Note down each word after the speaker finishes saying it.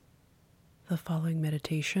The following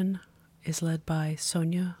meditation is led by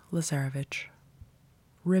Sonia Lazarevich.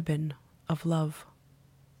 Ribbon of Love.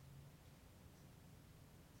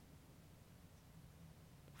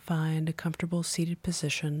 Find a comfortable seated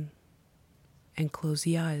position and close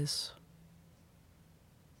the eyes.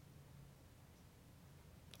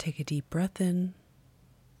 Take a deep breath in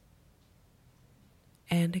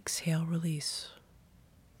and exhale, release.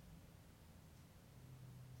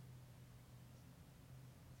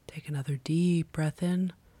 Take another deep breath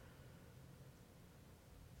in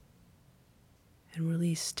and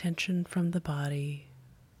release tension from the body,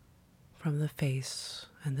 from the face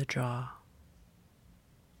and the jaw.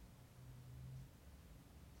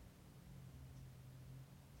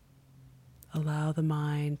 Allow the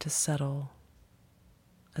mind to settle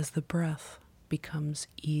as the breath becomes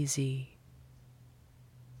easy.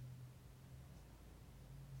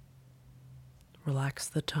 Relax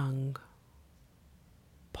the tongue.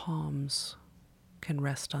 Palms can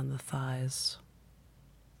rest on the thighs.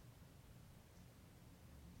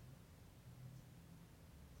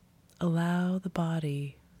 Allow the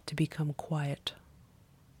body to become quiet.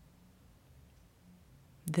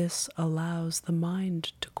 This allows the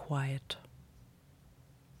mind to quiet.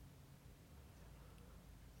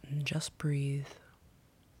 And just breathe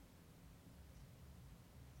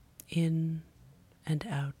in and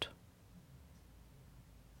out.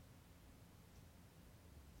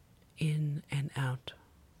 In and out.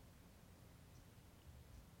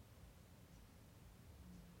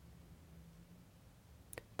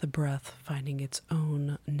 The breath finding its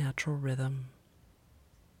own natural rhythm.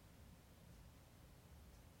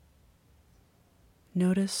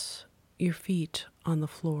 Notice your feet on the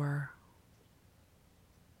floor,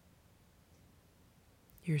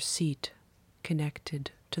 your seat connected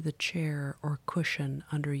to the chair or cushion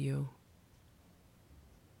under you.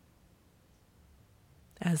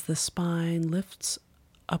 As the spine lifts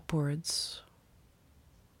upwards,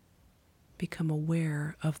 become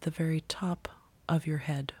aware of the very top of your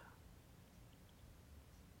head.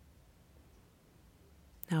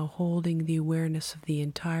 Now holding the awareness of the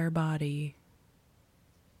entire body,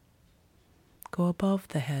 go above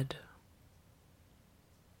the head.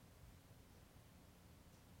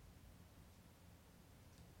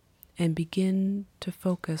 And begin to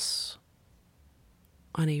focus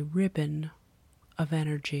on a ribbon of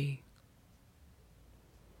energy.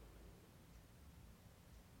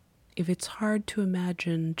 If it's hard to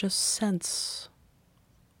imagine, just sense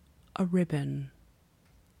a ribbon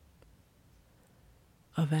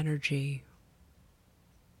of energy.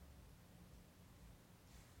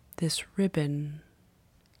 This ribbon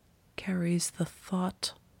carries the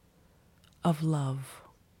thought of love.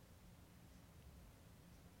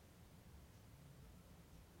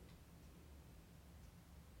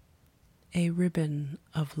 A ribbon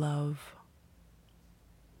of love.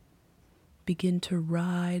 Begin to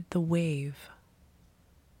ride the wave,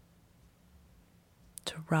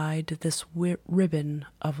 to ride this ribbon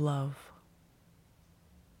of love.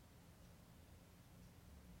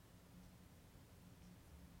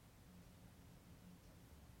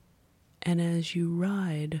 And as you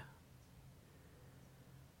ride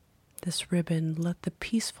this ribbon, let the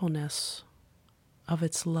peacefulness of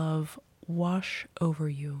its love wash over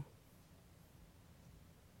you.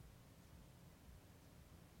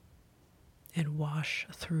 And wash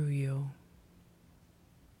through you.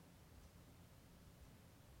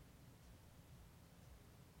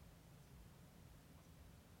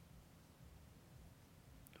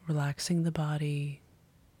 Relaxing the body,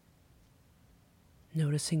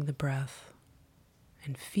 noticing the breath,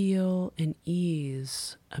 and feel an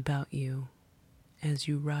ease about you as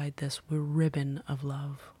you ride this ribbon of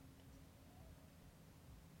love.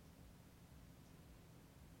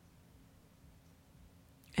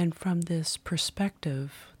 And from this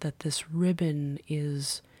perspective that this ribbon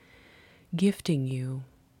is gifting you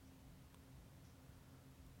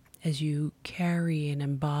as you carry and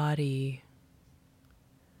embody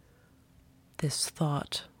this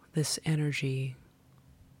thought, this energy,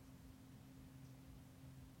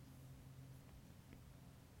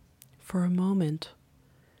 for a moment,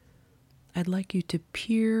 I'd like you to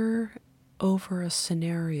peer over a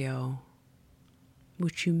scenario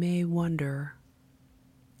which you may wonder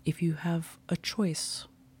if you have a choice.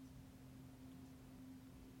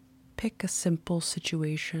 Pick a simple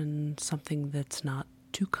situation, something that's not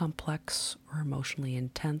too complex or emotionally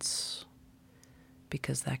intense,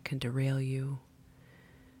 because that can derail you.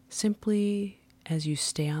 Simply as you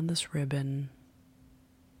stay on this ribbon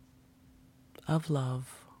of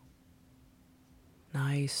love,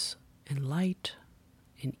 nice and light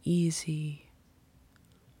and easy,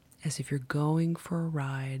 as if you're going for a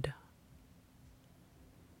ride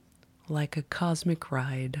like a cosmic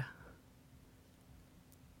ride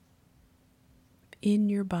in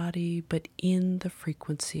your body, but in the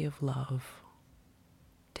frequency of love.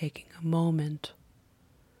 Taking a moment,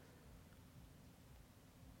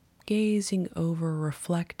 gazing over,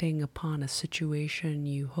 reflecting upon a situation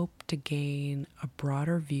you hope to gain a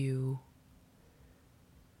broader view,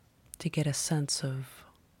 to get a sense of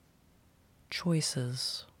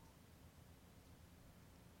choices,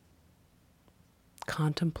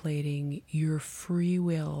 contemplating your free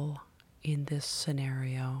will in this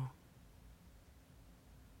scenario,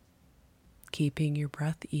 keeping your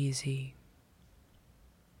breath easy,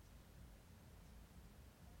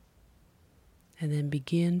 and then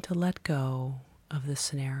begin to let go of the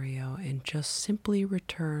scenario and just simply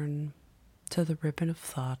return to the ribbon of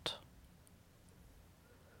thought,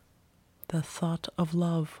 the thought of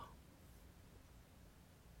love.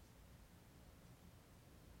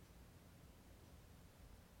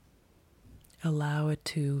 Allow it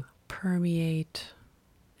to permeate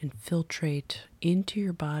and filtrate into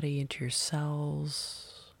your body, into your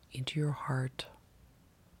cells, into your heart,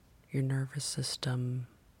 your nervous system.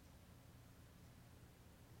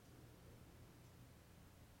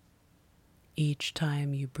 Each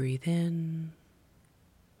time you breathe in,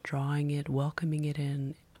 drawing it, welcoming it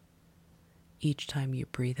in. Each time you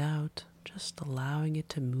breathe out, just allowing it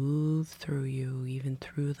to move through you, even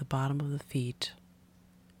through the bottom of the feet.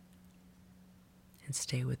 And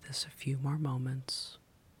stay with this a few more moments,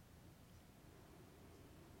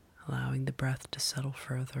 allowing the breath to settle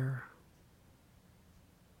further.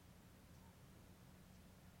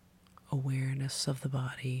 Awareness of the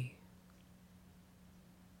body.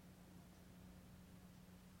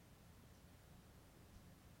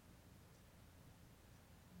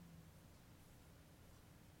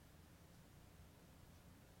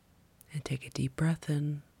 And take a deep breath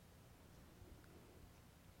in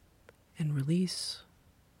and release,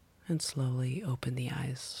 and slowly open the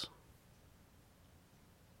eyes.